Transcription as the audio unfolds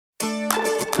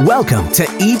Welcome to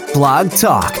Eat Blog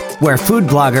Talk, where food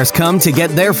bloggers come to get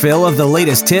their fill of the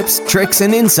latest tips, tricks,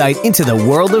 and insight into the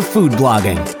world of food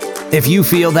blogging. If you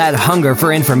feel that hunger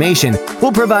for information,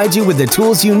 we'll provide you with the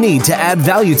tools you need to add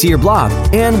value to your blog,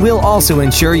 and we'll also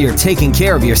ensure you're taking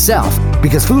care of yourself,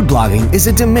 because food blogging is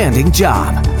a demanding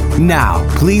job. Now,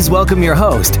 please welcome your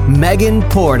host, Megan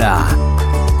Porta.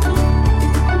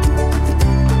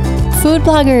 Food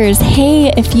bloggers,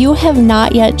 hey, if you have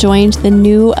not yet joined the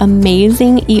new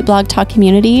amazing Eat Blog Talk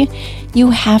community,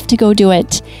 you have to go do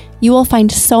it. You will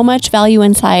find so much value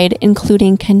inside,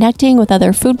 including connecting with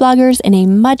other food bloggers in a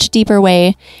much deeper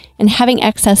way and having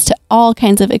access to all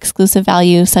kinds of exclusive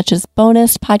value, such as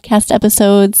bonus podcast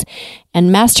episodes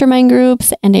and mastermind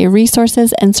groups and a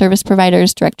resources and service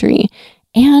providers directory,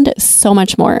 and so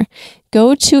much more.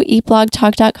 Go to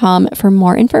eatblogtalk.com for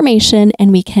more information,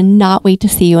 and we cannot wait to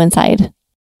see you inside.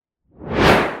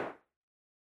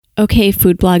 Okay,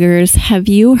 food bloggers, have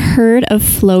you heard of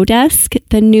Flowdesk,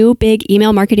 the new big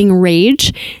email marketing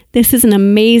rage? This is an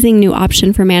amazing new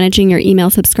option for managing your email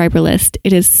subscriber list.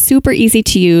 It is super easy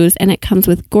to use, and it comes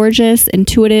with gorgeous,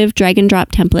 intuitive drag and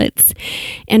drop templates.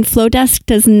 And Flowdesk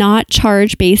does not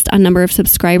charge based on number of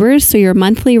subscribers, so your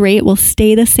monthly rate will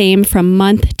stay the same from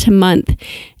month to month.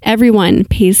 Everyone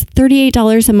pays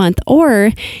 $38 a month,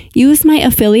 or use my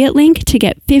affiliate link to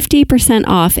get 50%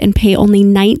 off and pay only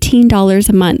 $19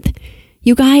 a month.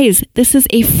 You guys, this is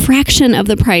a fraction of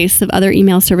the price of other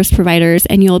email service providers,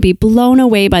 and you'll be blown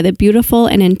away by the beautiful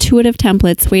and intuitive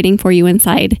templates waiting for you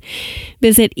inside.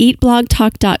 Visit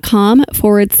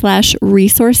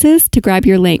eatblogtalk.com/resources to grab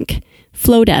your link.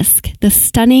 Flowdesk, the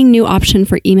stunning new option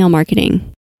for email marketing.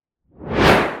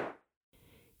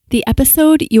 The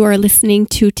episode you are listening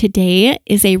to today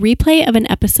is a replay of an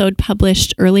episode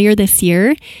published earlier this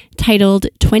year titled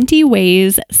 20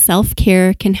 Ways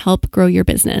Self-Care Can Help Grow Your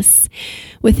Business.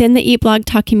 Within the Eat Blog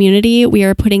Talk community, we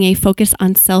are putting a focus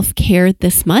on self-care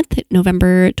this month,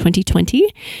 November 2020.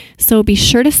 So be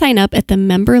sure to sign up at the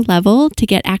member level to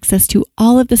get access to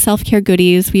all of the self-care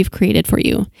goodies we've created for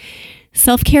you.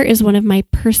 Self-care is one of my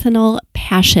personal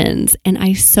passions, and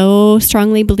I so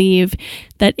strongly believe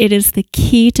that it is the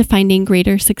key to finding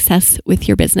greater success with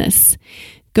your business.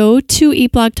 Go to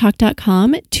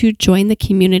eatblogtalk.com to join the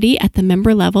community at the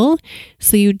member level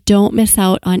so you don't miss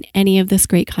out on any of this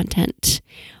great content.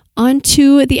 On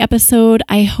to the episode.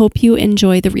 I hope you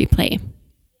enjoy the replay.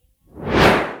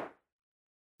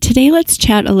 Today, let's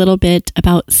chat a little bit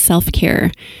about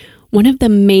self-care. One of the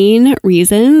main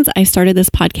reasons I started this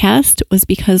podcast was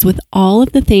because with all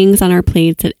of the things on our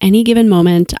plates at any given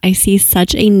moment, I see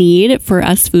such a need for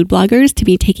us food bloggers to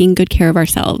be taking good care of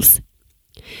ourselves.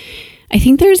 I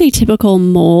think there's a typical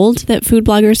mold that food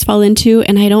bloggers fall into,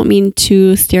 and I don't mean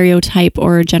to stereotype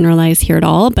or generalize here at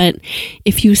all, but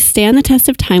if you stand the test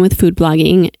of time with food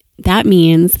blogging, that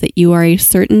means that you are a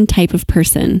certain type of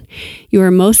person. You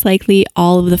are most likely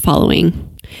all of the following.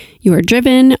 You are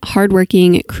driven,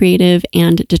 hardworking, creative,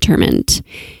 and determined.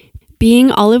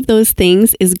 Being all of those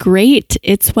things is great.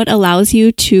 It's what allows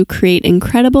you to create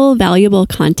incredible, valuable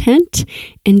content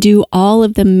and do all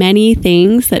of the many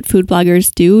things that food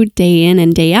bloggers do day in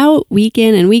and day out, week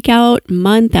in and week out,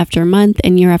 month after month,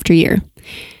 and year after year.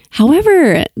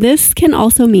 However, this can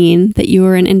also mean that you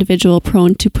are an individual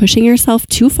prone to pushing yourself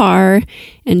too far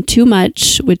and too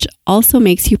much, which also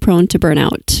makes you prone to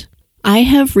burnout. I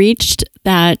have reached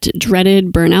that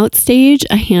dreaded burnout stage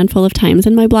a handful of times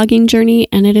in my blogging journey,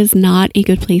 and it is not a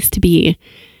good place to be.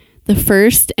 The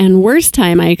first and worst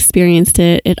time I experienced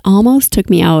it, it almost took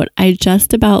me out. I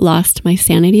just about lost my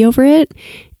sanity over it,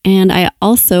 and I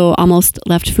also almost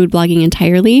left food blogging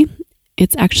entirely.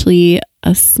 It's actually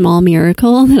a small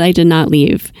miracle that I did not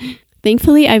leave.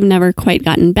 Thankfully, I've never quite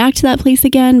gotten back to that place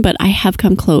again, but I have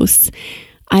come close.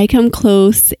 I come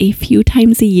close a few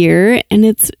times a year, and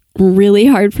it's really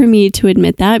hard for me to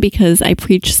admit that because I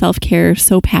preach self-care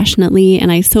so passionately, and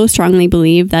I so strongly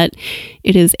believe that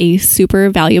it is a super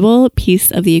valuable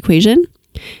piece of the equation.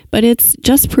 But it's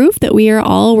just proof that we are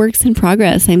all works in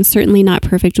progress. I'm certainly not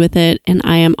perfect with it, and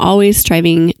I am always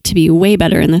striving to be way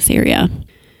better in this area.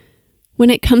 When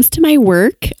it comes to my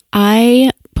work,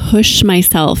 I push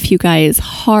myself, you guys,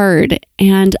 hard,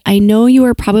 and I know you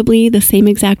are probably the same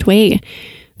exact way.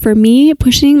 For me,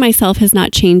 pushing myself has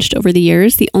not changed over the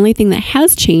years. The only thing that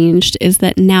has changed is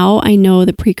that now I know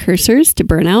the precursors to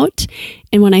burnout.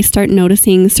 And when I start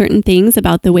noticing certain things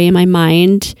about the way my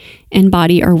mind and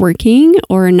body are working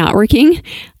or not working,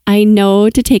 I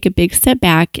know to take a big step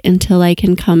back until I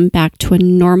can come back to a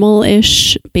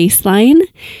normal-ish baseline.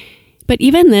 But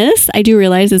even this, I do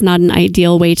realize, is not an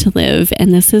ideal way to live.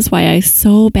 And this is why I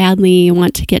so badly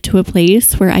want to get to a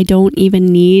place where I don't even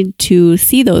need to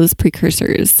see those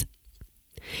precursors.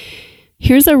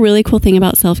 Here's a really cool thing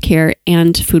about self-care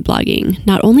and food blogging.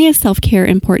 Not only is self-care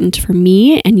important for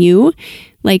me and you,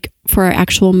 like for our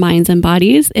actual minds and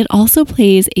bodies, it also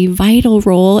plays a vital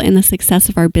role in the success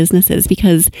of our businesses,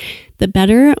 because the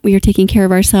better we are taking care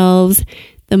of ourselves,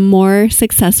 the more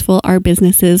successful our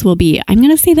businesses will be. I'm going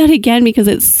to say that again because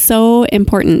it's so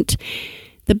important.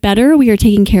 The better we are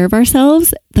taking care of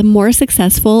ourselves, the more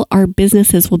successful our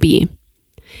businesses will be.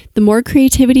 The more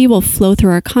creativity will flow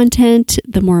through our content,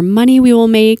 the more money we will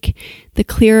make, the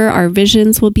clearer our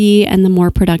visions will be, and the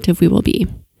more productive we will be.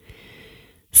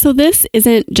 So this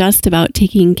isn't just about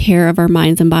taking care of our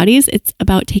minds and bodies, it's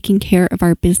about taking care of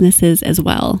our businesses as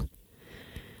well.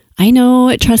 I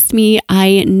know, trust me,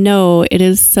 I know it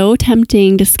is so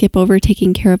tempting to skip over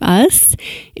taking care of us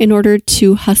in order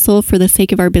to hustle for the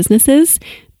sake of our businesses.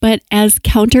 But as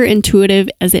counterintuitive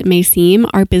as it may seem,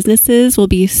 our businesses will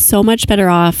be so much better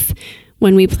off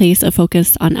when we place a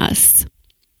focus on us.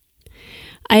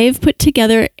 I've put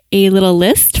together a little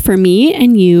list for me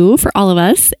and you, for all of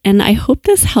us, and I hope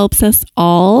this helps us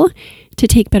all to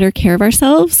take better care of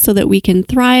ourselves so that we can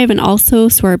thrive and also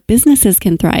so our businesses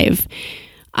can thrive.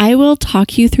 I will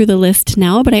talk you through the list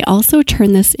now, but I also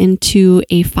turn this into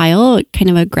a file, kind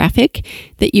of a graphic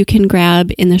that you can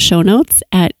grab in the show notes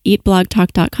at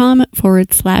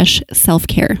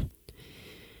eatblogtalk.com/self-care.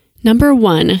 Number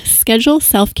 1, schedule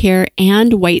self-care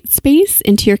and white space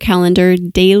into your calendar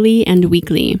daily and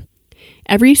weekly.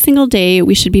 Every single day,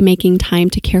 we should be making time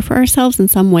to care for ourselves in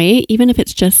some way, even if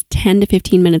it's just 10 to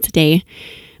 15 minutes a day.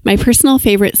 My personal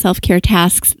favorite self-care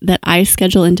tasks that I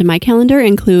schedule into my calendar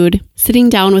include sitting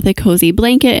down with a cozy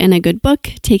blanket and a good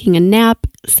book, taking a nap,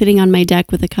 sitting on my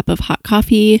deck with a cup of hot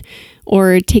coffee,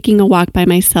 or taking a walk by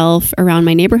myself around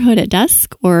my neighborhood at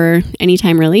dusk or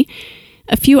anytime really.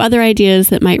 A few other ideas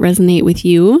that might resonate with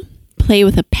you: play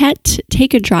with a pet,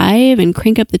 take a drive and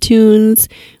crank up the tunes,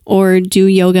 or do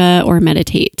yoga or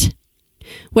meditate.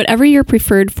 Whatever your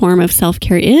preferred form of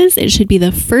self-care is, it should be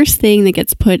the first thing that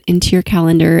gets put into your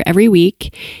calendar every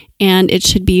week, and it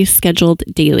should be scheduled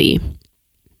daily.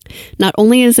 Not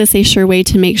only is this a sure way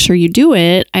to make sure you do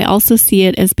it, I also see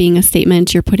it as being a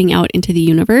statement you're putting out into the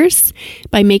universe.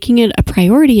 By making it a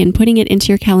priority and putting it into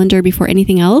your calendar before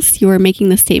anything else, you are making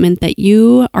the statement that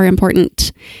you are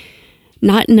important.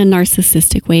 Not in a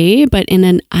narcissistic way, but in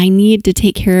an I need to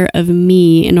take care of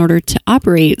me in order to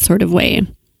operate sort of way.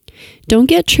 Don't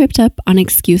get tripped up on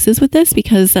excuses with this,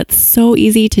 because that's so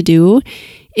easy to do.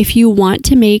 If you want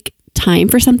to make time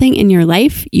for something in your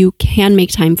life, you can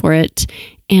make time for it.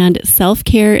 And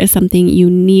self-care is something you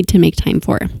need to make time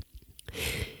for.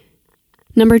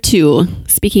 Number 2,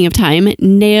 speaking of time,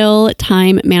 nail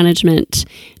time management.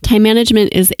 Time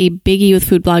management is a biggie with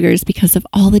food bloggers because of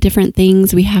all the different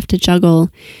things we have to juggle.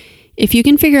 If you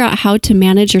can figure out how to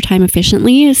manage your time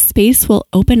efficiently, space will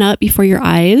open up before your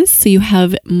eyes so you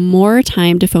have more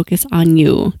time to focus on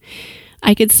you.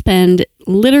 I could spend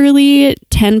literally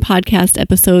 10 podcast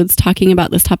episodes talking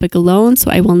about this topic alone,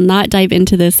 so I will not dive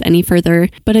into this any further.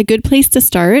 But a good place to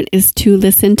start is to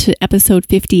listen to episode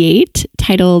 58,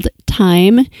 titled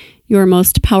Time, Your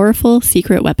Most Powerful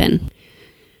Secret Weapon.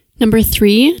 Number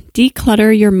 3,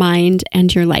 declutter your mind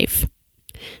and your life.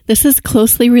 This is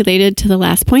closely related to the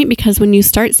last point, because when you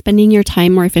start spending your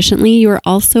time more efficiently, you are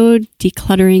also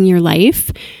decluttering your life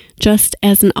just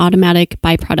as an automatic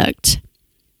byproduct.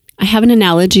 I have an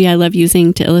analogy I love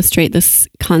using to illustrate this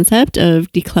concept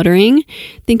of decluttering.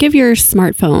 Think of your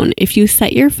smartphone. If you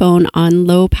set your phone on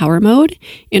low power mode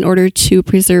in order to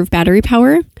preserve battery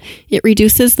power, it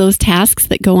reduces those tasks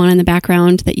that go on in the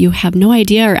background that you have no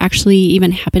idea are actually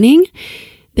even happening.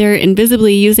 They're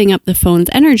invisibly using up the phone's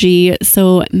energy,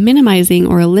 so minimizing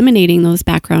or eliminating those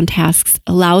background tasks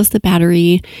allows the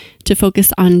battery to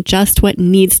focus on just what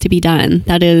needs to be done.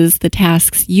 That is, the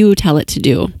tasks you tell it to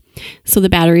do. So the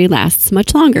battery lasts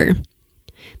much longer.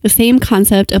 The same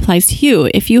concept applies to you.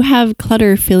 If you have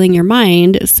clutter filling your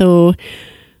mind, so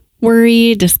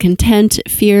worry, discontent,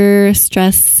 fear,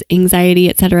 stress, anxiety,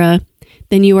 etc.,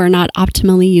 then you are not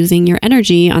optimally using your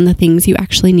energy on the things you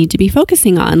actually need to be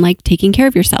focusing on, like taking care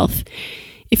of yourself.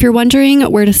 If you're wondering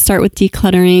where to start with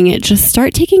decluttering, just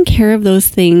start taking care of those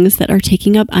things that are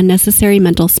taking up unnecessary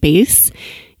mental space.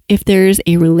 If there's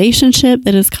a relationship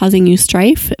that is causing you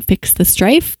strife, fix the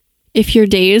strife. If your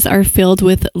days are filled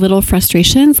with little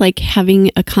frustrations, like having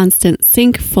a constant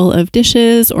sink full of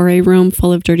dishes or a room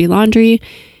full of dirty laundry,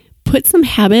 put some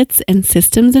habits and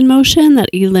systems in motion that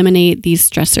eliminate these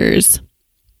stressors.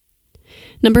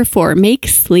 Number 4, make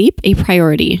sleep a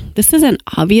priority. This is an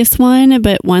obvious one,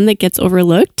 but one that gets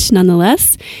overlooked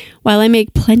nonetheless. While I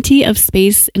make plenty of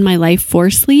space in my life for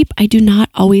sleep, I do not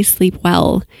always sleep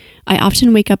well. I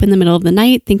often wake up in the middle of the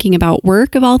night thinking about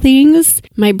work of all things.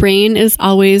 My brain is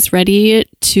always ready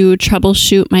to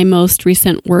troubleshoot my most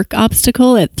recent work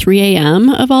obstacle at 3 a.m.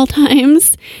 of all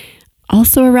times.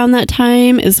 Also around that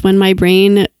time is when my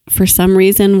brain, for some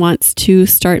reason, wants to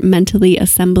start mentally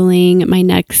assembling my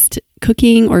next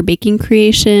cooking or baking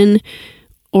creation,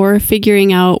 or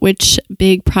figuring out which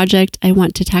big project I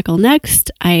want to tackle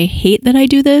next. I hate that I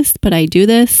do this, but I do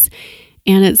this,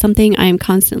 and it's something I'm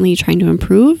constantly trying to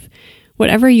improve.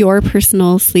 Whatever your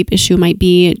personal sleep issue might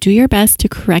be, do your best to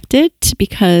correct it,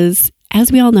 because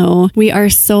as we all know, we are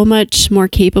so much more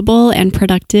capable and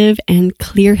productive and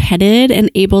clear-headed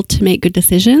and able to make good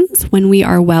decisions when we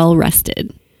are well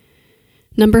rested.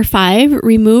 Number 5,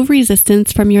 remove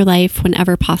resistance from your life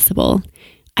whenever possible.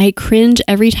 I cringe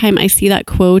every time I see that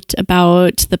quote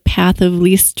about the path of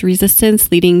least resistance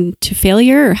leading to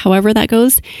failure, or however that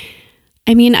goes.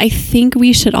 I mean, I think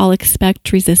we should all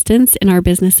expect resistance in our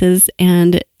businesses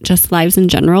and just lives in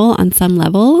general on some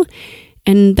level,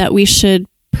 and that we should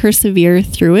persevere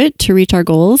through it to reach our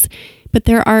goals. But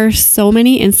there are so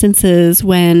many instances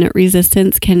when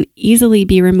resistance can easily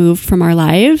be removed from our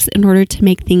lives in order to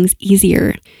make things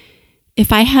easier.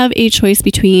 If I have a choice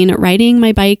between riding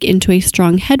my bike into a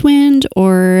strong headwind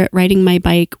or riding my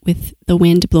bike with the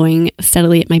wind blowing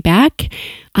steadily at my back,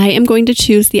 I am going to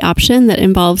choose the option that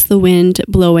involves the wind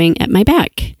blowing at my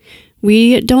back.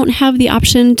 We don't have the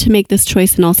option to make this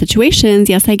choice in all situations.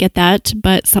 Yes, I get that,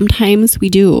 but sometimes we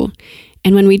do.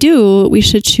 And when we do, we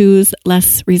should choose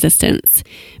less resistance.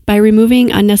 By removing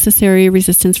unnecessary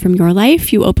resistance from your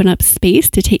life, you open up space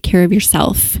to take care of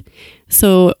yourself.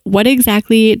 So what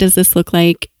exactly does this look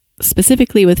like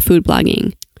specifically with food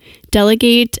blogging?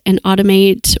 Delegate and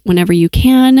automate whenever you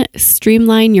can,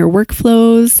 streamline your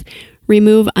workflows,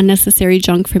 remove unnecessary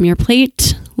junk from your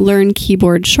plate, learn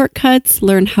keyboard shortcuts,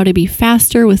 learn how to be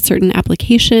faster with certain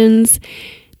applications,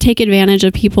 take advantage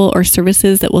of people or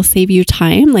services that will save you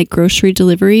time, like grocery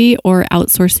delivery or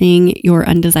outsourcing your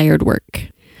undesired work.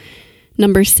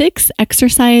 Number 6,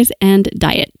 exercise and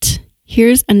diet.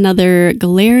 Here's another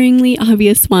glaringly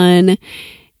obvious one.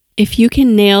 If you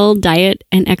can nail diet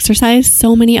and exercise,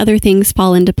 so many other things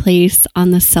fall into place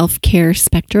on the self-care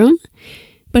spectrum.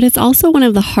 But it's also one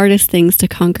of the hardest things to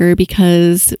conquer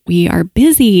because we are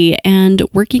busy and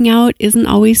working out isn't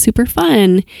always super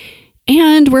fun.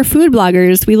 And we're food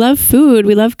bloggers. We love food.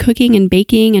 We love cooking and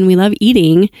baking, and we love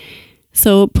eating.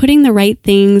 So putting the right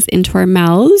things into our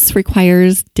mouths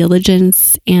requires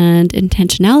diligence and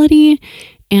intentionality,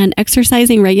 and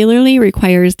exercising regularly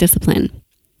requires discipline.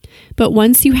 But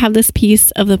once you have this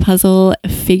piece of the puzzle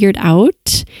figured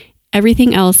out,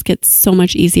 everything else gets so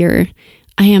much easier.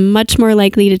 I am much more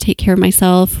likely to take care of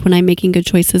myself when I'm making good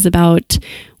choices about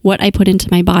what I put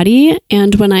into my body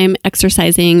and when I'm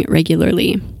exercising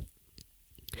regularly.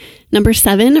 Number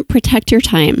 7, protect your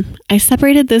time. I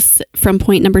separated this from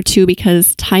point number 2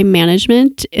 because time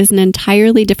management is an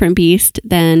entirely different beast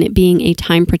than being a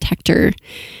time protector.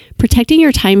 Protecting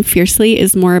your time fiercely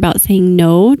is more about saying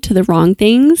no to the wrong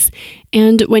things.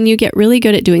 And when you get really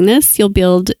good at doing this, you'll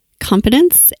build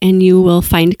confidence and you will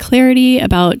find clarity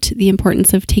about the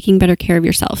importance of taking better care of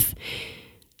yourself.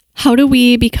 How do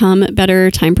we become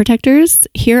better time protectors?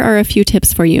 Here are a few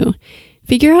tips for you.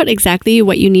 Figure out exactly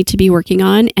what you need to be working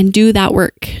on and do that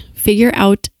work. Figure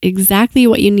out exactly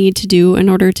what you need to do in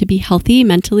order to be healthy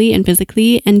mentally and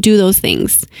physically, and do those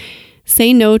things.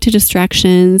 Say no to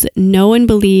distractions. Know and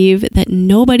believe that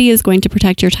nobody is going to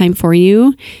protect your time for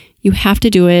you. You have to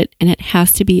do it, and it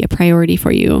has to be a priority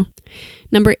for you.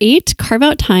 Number 8, carve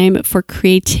out time for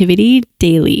creativity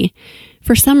daily.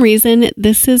 For some reason,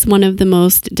 this is one of the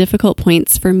most difficult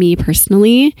points for me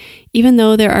personally. Even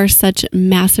though there are such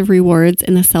massive rewards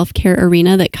in the self-care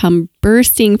arena that come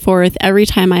bursting forth every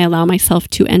time I allow myself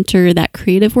to enter that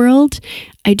creative world,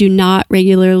 I do not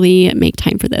regularly make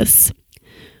time for this.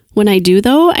 When I do,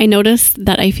 though, I notice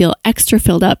that I feel extra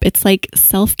filled up. It's like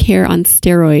self-care on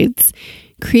steroids.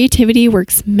 Creativity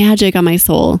works magic on my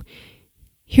soul.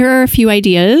 Here are a few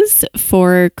ideas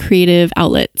for creative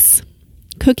outlets.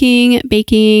 Cooking,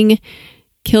 baking,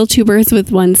 kill 2 birds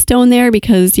with 1 stone there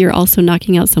because you're also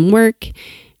knocking out some work.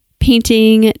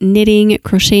 Painting, knitting,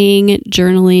 crocheting,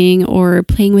 journaling, or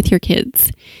playing with your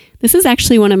kids. This is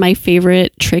actually one of my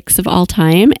favorite tricks of all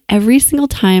time. Every single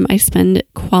time I spend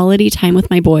quality time with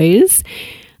my boys,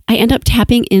 I end up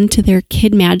tapping into their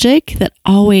kid magic that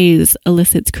always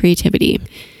elicits creativity.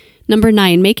 Number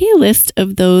 9, make a list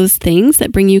of those things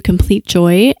that bring you complete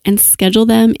joy and schedule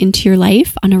them into your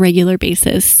life on a regular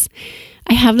basis.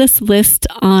 I have this list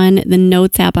on the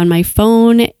Notes app on my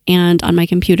phone and on my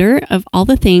computer of all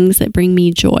the things that bring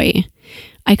me joy.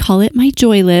 I call it my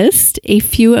joy list. A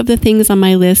few of the things on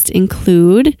my list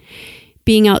include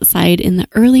being outside in the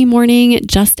early morning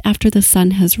just after the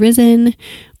sun has risen,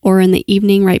 or in the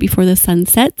evening right before the sun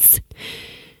sets,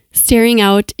 staring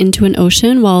out into an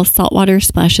ocean while saltwater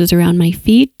splashes around my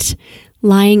feet,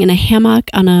 lying in a hammock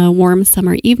on a warm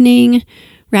summer evening,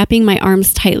 wrapping my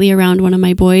arms tightly around one of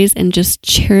my boys and just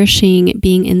cherishing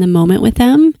being in the moment with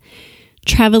them,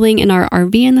 traveling in our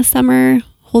RV in the summer,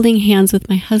 holding hands with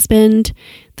my husband,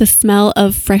 the smell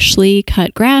of freshly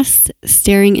cut grass,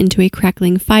 staring into a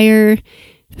crackling fire,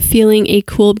 feeling a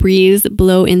cool breeze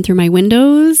blow in through my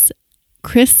windows,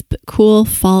 crisp, cool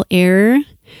fall air,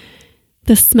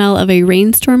 the smell of a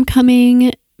rainstorm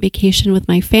coming, vacation with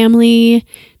my family.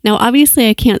 Now, obviously,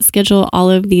 I can't schedule all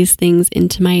of these things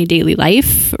into my daily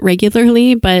life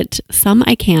regularly, but some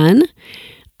I can.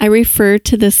 I refer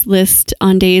to this list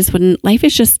on days when life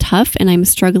is just tough and I'm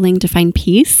struggling to find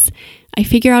peace. I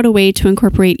figure out a way to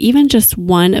incorporate even just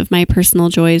one of my personal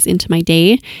joys into my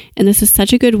day, and this is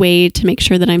such a good way to make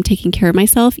sure that I'm taking care of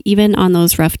myself even on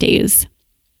those rough days.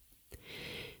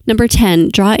 Number 10,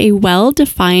 draw a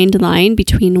well-defined line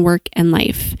between work and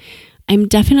life. I'm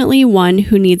definitely one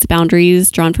who needs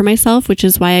boundaries drawn for myself, which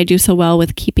is why I do so well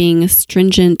with keeping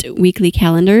stringent weekly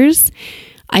calendars.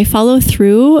 I follow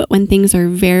through when things are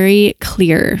very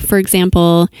clear. For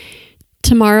example,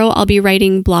 tomorrow I'll be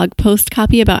writing blog post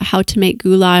copy about how to make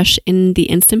goulash in the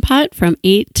Instant Pot from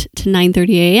 8 to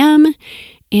 9:30 a.m.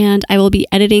 And I will be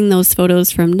editing those photos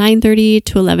from 9:30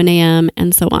 to 11 a.m.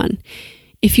 and so on.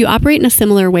 If you operate in a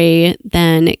similar way,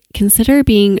 then consider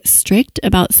being strict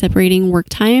about separating work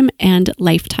time and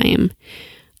life time.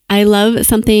 I love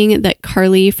something that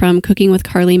Carly from Cooking with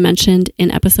Carly mentioned in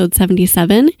episode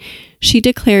 77. She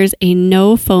declares a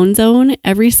no phone zone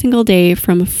every single day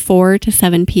from 4 to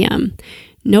 7 p.m.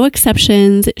 No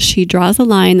exceptions. She draws a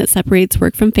line that separates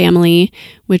work from family,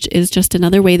 which is just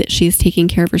another way that she's taking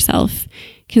care of herself.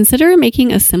 Consider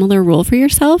making a similar rule for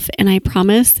yourself, and I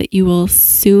promise that you will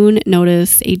soon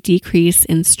notice a decrease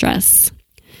in stress.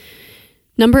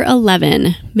 Number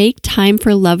 11, make time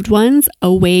for loved ones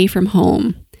away from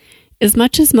home. As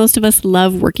much as most of us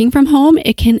love working from home,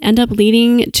 it can end up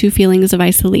leading to feelings of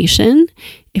isolation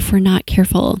if we're not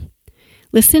careful.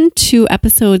 Listen to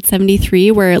episode 73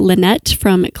 where Lynette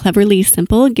from Cleverly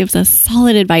Simple gives us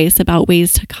solid advice about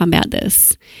ways to combat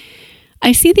this.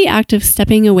 I see the act of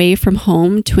stepping away from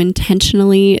home to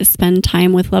intentionally spend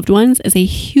time with loved ones as a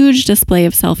huge display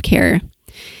of self-care.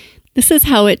 This is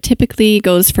how it typically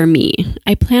goes for me.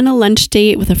 I plan a lunch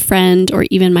date with a friend or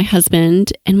even my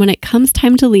husband, and when it comes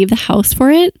time to leave the house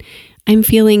for it, I'm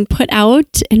feeling put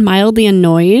out and mildly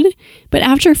annoyed. But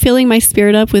after filling my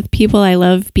spirit up with people I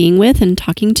love being with and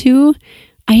talking to,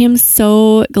 I am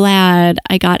so glad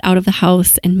I got out of the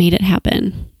house and made it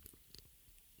happen.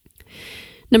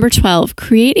 Number 12,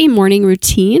 create a morning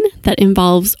routine that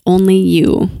involves only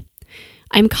you.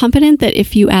 I'm confident that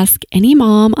if you ask any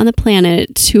mom on the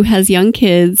planet who has young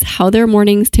kids how their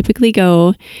mornings typically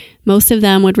go, most of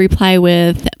them would reply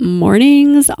with,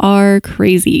 mornings are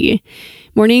crazy.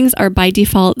 Mornings are by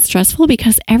default stressful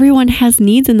because everyone has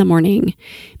needs in the morning.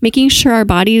 Making sure our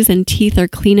bodies and teeth are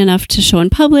clean enough to show in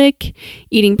public,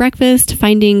 eating breakfast,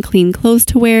 finding clean clothes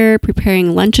to wear,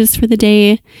 preparing lunches for the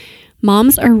day.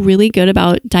 Moms are really good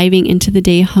about diving into the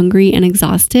day hungry and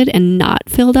exhausted and not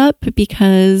filled up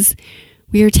because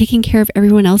we are taking care of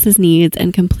everyone else's needs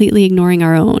and completely ignoring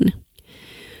our own.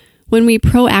 When we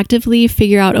proactively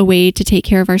figure out a way to take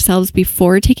care of ourselves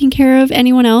before taking care of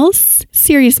anyone else,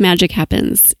 serious magic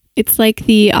happens. It's like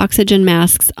the oxygen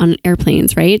masks on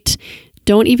airplanes, right?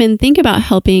 Don't even think about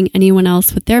helping anyone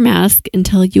else with their mask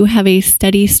until you have a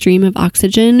steady stream of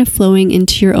oxygen flowing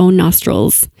into your own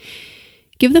nostrils.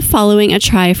 Give the following a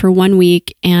try for 1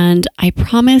 week, and I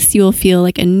promise you will feel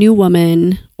like a new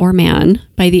woman or man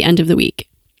by the end of the week.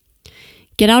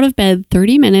 Get out of bed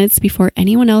 30 minutes before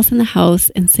anyone else in the house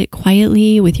and sit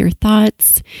quietly with your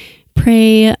thoughts.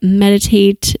 Pray,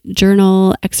 meditate,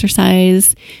 journal,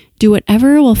 exercise. Do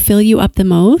whatever will fill you up the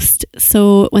most,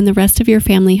 so when the rest of your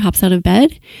family hops out of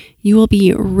bed, you will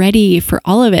be ready for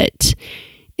all of it.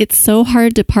 It's so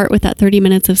hard to part with that 30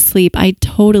 minutes of sleep. I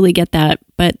totally get that,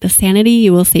 but the sanity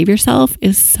you will save yourself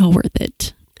is so worth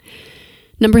it.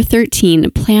 Number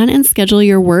 13, plan and schedule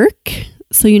your work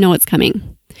so you know what's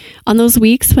coming. On those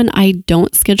weeks when I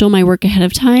don't schedule my work ahead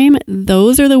of time,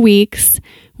 those are the weeks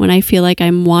when I feel like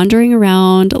I'm wandering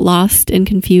around, lost and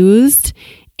confused,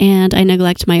 and I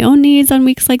neglect my own needs on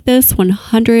weeks like this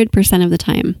 100% of the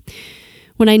time.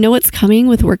 When I know what's coming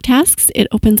with work tasks, it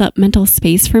opens up mental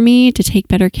space for me to take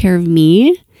better care of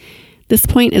me. This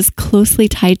point is closely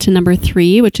tied to number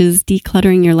 3, which is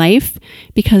decluttering your life,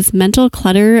 because mental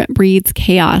clutter breeds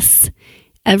chaos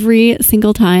every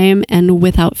single time and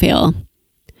without fail.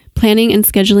 Planning and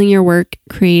scheduling your work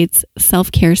creates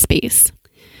self-care space.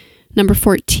 Number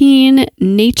 14,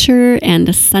 nature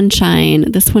and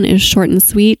sunshine. This one is short and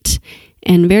sweet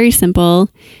and very simple.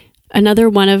 Another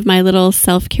one of my little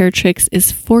self-care tricks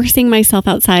is forcing myself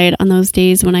outside on those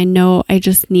days when I know I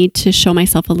just need to show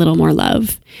myself a little more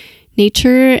love.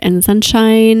 Nature and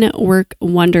sunshine work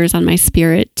wonders on my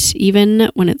spirit,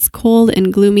 even when it's cold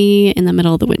and gloomy in the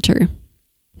middle of the winter.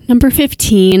 Number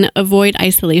 15, avoid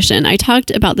isolation. I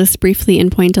talked about this briefly in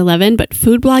point 11, but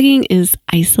food blogging is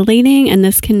isolating, and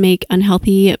this can make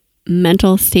unhealthy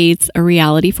mental states a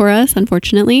reality for us,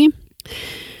 unfortunately.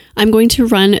 I'm going to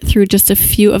run through just a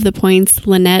few of the points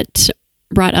Lynette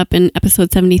brought up in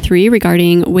episode 73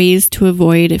 regarding ways to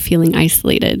avoid feeling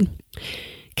isolated.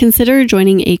 Consider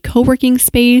joining a co-working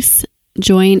space,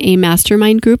 join a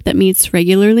mastermind group that meets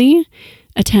regularly,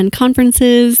 attend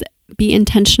conferences, be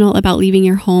intentional about leaving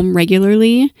your home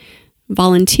regularly,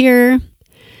 volunteer,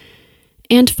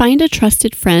 and find a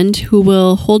trusted friend who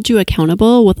will hold you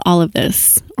accountable with all of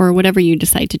this, or whatever you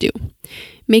decide to do.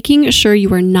 Making sure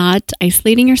you are not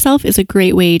isolating yourself is a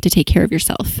great way to take care of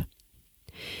yourself.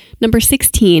 Number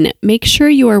 16, make sure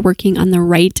you are working on the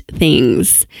right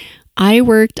things. I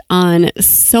worked on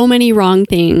so many wrong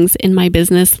things in my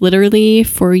business, literally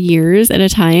for years at a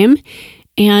time.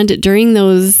 And during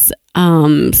those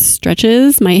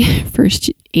stretches, my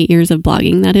first 8 years of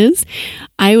blogging, that is,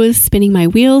 I was spinning my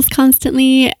wheels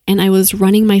constantly, and I was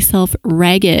running myself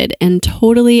ragged and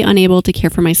totally unable to care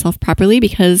for myself properly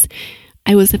because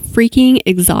I was freaking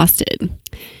exhausted.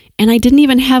 And I didn't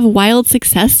even have wild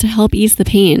success to help ease the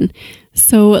pain.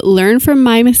 So learn from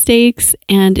my mistakes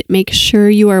and make sure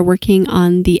you are working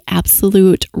on the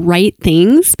absolute right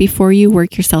things before you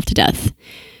work yourself to death.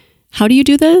 How do you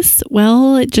do this?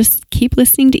 Well, just keep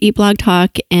listening to Eat Blog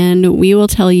Talk and we will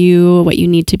tell you what you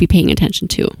need to be paying attention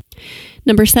to.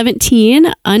 Number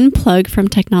 17, unplug from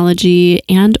technology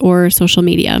and or social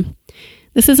media.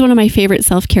 This is one of my favorite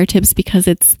self-care tips because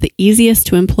it's the easiest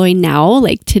to employ now,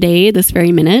 like today, this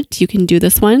very minute. You can do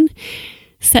this one.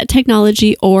 Set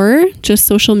technology or just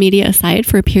social media aside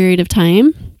for a period of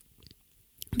time.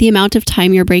 The amount of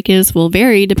time your break is will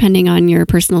vary depending on your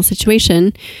personal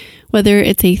situation. Whether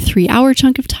it's a 3-hour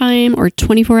chunk of time or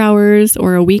 24 hours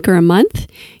or a week or a month,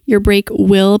 your break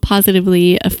will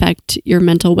positively affect your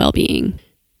mental well-being.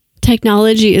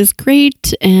 Technology is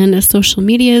great and social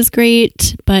media is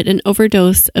great, but an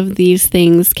overdose of these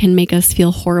things can make us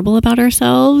feel horrible about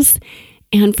ourselves.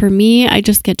 And for me, I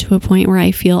just get to a point where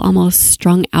I feel almost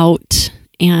strung out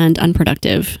and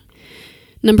unproductive.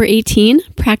 Number 18,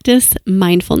 practice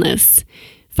mindfulness.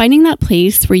 Finding that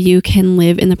place where you can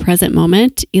live in the present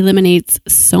moment eliminates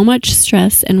so much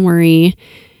stress and worry,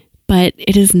 but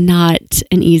it is not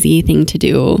an easy thing to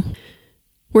do.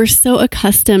 We're so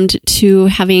accustomed to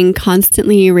having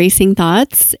constantly racing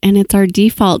thoughts, and it's our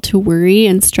default to worry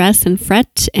and stress and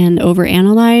fret and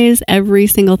overanalyze every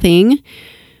single thing.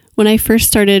 When I first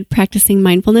started practicing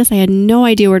mindfulness, I had no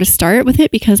idea where to start with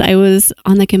it because I was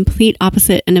on the complete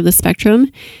opposite end of the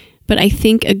spectrum. But I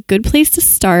think a good place to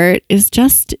start is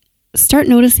just start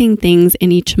noticing things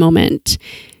in each moment.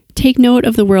 Take note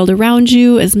of the world around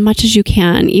you as much as you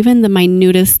can, even the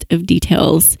minutest of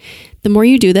details. The more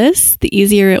you do this, the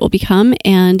easier it will become,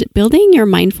 and building your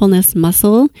mindfulness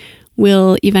muscle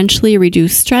will eventually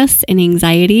reduce stress and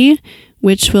anxiety,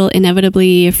 which will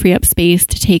inevitably free up space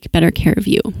to take better care of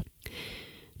you.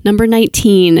 Number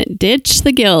 19, ditch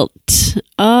the guilt.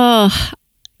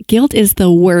 Guilt is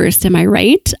the worst, am I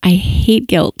right? I hate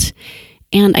guilt.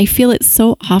 And I feel it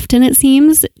so often, it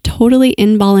seems, totally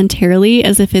involuntarily,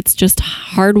 as if it's just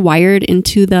hardwired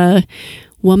into the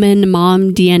woman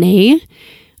mom DNA.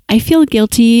 I feel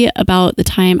guilty about the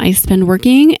time I spend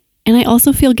working, and I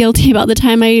also feel guilty about the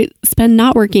time I spend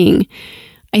not working.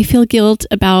 I feel guilt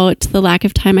about the lack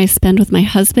of time I spend with my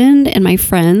husband and my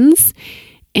friends,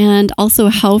 and also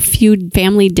how few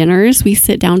family dinners we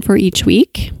sit down for each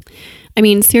week. I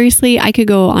mean, seriously, I could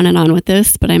go on and on with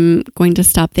this, but I'm going to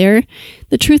stop there.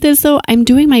 The truth is, though, I'm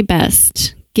doing my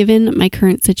best given my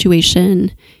current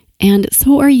situation, and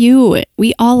so are you.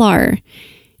 We all are.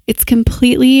 It's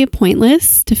completely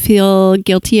pointless to feel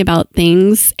guilty about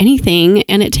things, anything,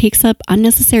 and it takes up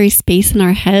unnecessary space in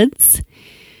our heads.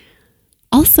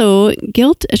 Also,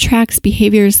 guilt attracts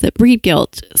behaviors that breed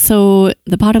guilt. So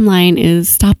the bottom line is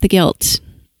stop the guilt.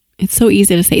 It's so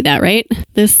easy to say that, right?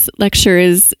 This lecture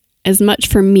is as much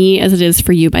for me as it is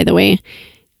for you, by the way.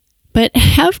 But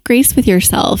have grace with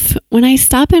yourself. When I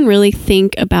stop and really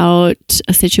think about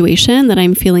a situation that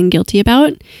I'm feeling guilty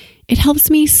about, it helps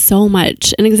me so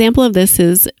much. An example of this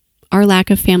is our lack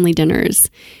of family dinners.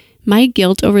 My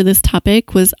guilt over this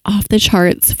topic was off the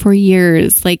charts for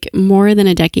years, like more than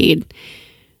a decade.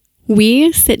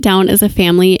 We sit down as a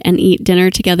family and eat dinner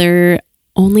together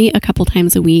only a couple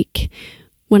times a week.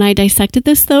 When I dissected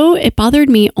this, though, it bothered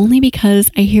me only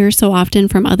because I hear so often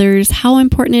from others how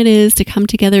important it is to come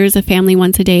together as a family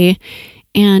once a day.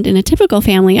 And in a typical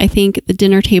family, I think the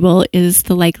dinner table is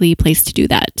the likely place to do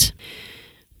that.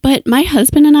 But my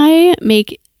husband and I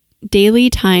make daily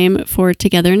time for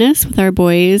togetherness with our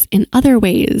boys in other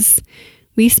ways.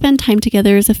 We spend time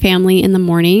together as a family in the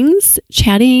mornings,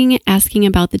 chatting, asking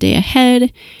about the day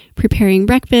ahead, preparing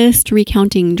breakfast,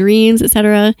 recounting dreams,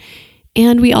 etc.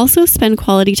 And we also spend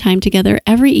quality time together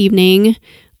every evening,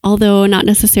 although not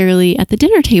necessarily at the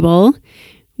dinner table.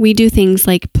 We do things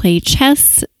like play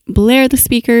chess, blare the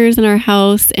speakers in our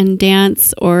house, and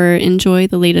dance or enjoy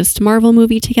the latest Marvel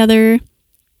movie together.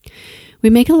 We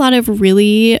make a lot of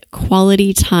really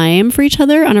quality time for each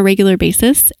other on a regular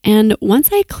basis, and once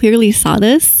I clearly saw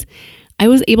this, I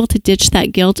was able to ditch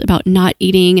that guilt about not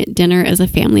eating dinner as a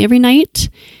family every night.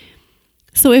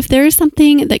 So if there is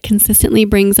something that consistently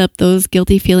brings up those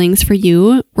guilty feelings for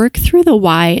you, work through the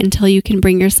why until you can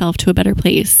bring yourself to a better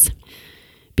place.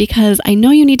 Because I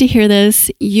know you need to hear this.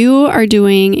 You are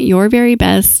doing your very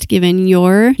best given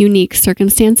your unique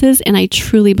circumstances, and I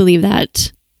truly believe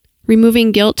that.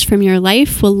 Removing guilt from your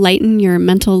life will lighten your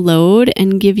mental load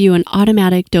and give you an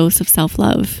automatic dose of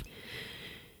self-love.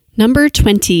 Number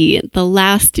 20, the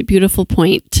last beautiful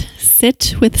point,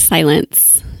 sit with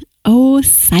silence. Oh,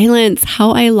 silence,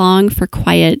 how I long for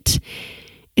quiet.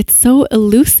 It's so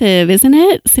elusive, isn't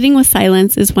it? Sitting with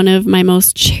silence is one of my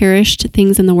most cherished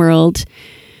things in the world.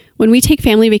 When we take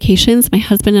family vacations, my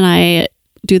husband and I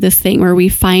do this thing where we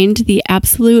find the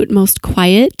absolute most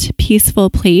quiet, peaceful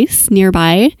place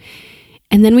nearby,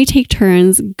 and then we take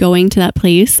turns going to that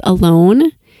place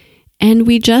alone, and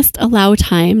we just allow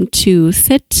time to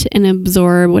sit and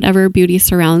absorb whatever beauty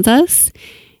surrounds us,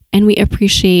 and we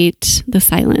appreciate the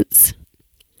silence.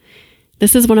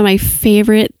 This is one of my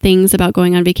favorite things about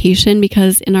going on vacation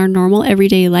because in our normal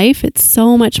everyday life, it's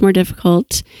so much more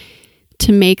difficult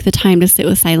to make the time to sit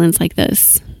with silence like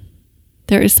this.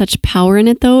 There is such power in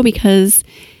it though, because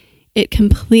it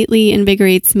completely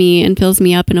invigorates me and fills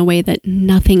me up in a way that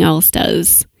nothing else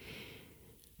does.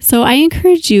 So I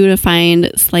encourage you to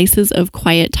find slices of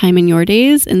quiet time in your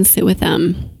days and sit with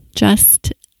them.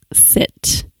 Just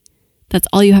sit. That's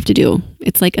all you have to do.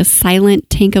 It's like a silent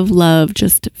tank of love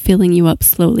just filling you up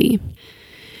slowly.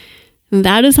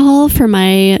 That is all for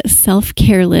my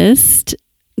self-care list.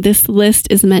 This list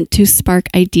is meant to spark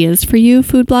ideas for you,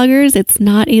 food bloggers. It's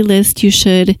not a list you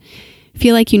should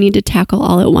feel like you need to tackle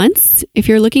all at once. If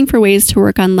you're looking for ways to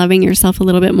work on loving yourself a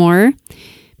little bit more,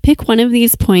 pick one of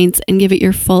these points and give it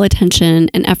your full attention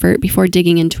and effort before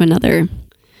digging into another.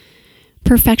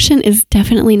 Perfection is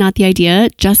definitely not the idea.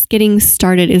 Just getting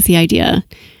started is the idea.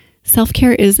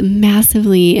 Self-care is a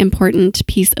massively important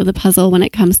piece of the puzzle when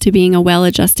it comes to being a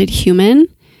well-adjusted human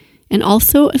and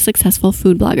also a successful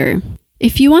food blogger.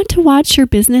 If you want to watch your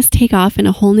business take off in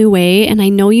a whole new way, and I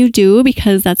know you do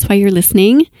because that's why you're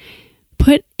listening,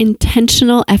 put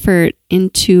intentional effort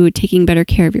into taking better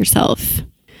care of yourself.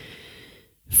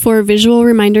 For visual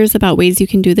reminders about ways you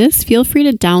can do this, feel free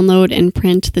to download and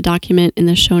print the document in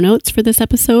the show notes for this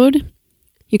episode.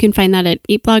 You can find that at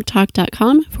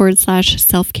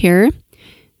eatblogtalk.com/self-care.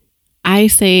 I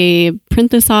say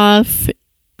print this off,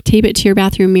 tape it to your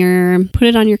bathroom mirror, put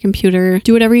it on your computer,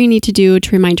 do whatever you need to do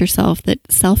to remind yourself that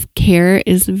self-care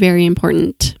is very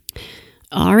important.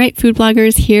 All right, food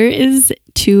bloggers, here is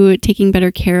to taking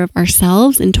better care of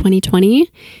ourselves in 2020.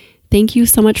 Thank you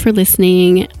so much for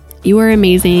listening. You are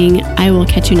amazing. I will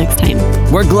catch you next time.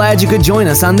 We're glad you could join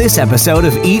us on this episode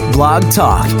of Eat Blog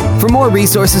Talk. For more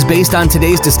resources based on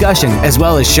today's discussion, as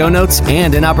well as show notes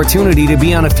and an opportunity to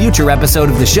be on a future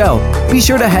episode of the show, be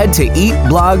sure to head to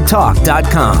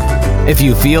eatblogtalk.com. If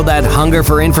you feel that hunger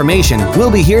for information,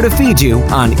 we'll be here to feed you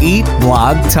on Eat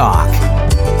Blog Talk.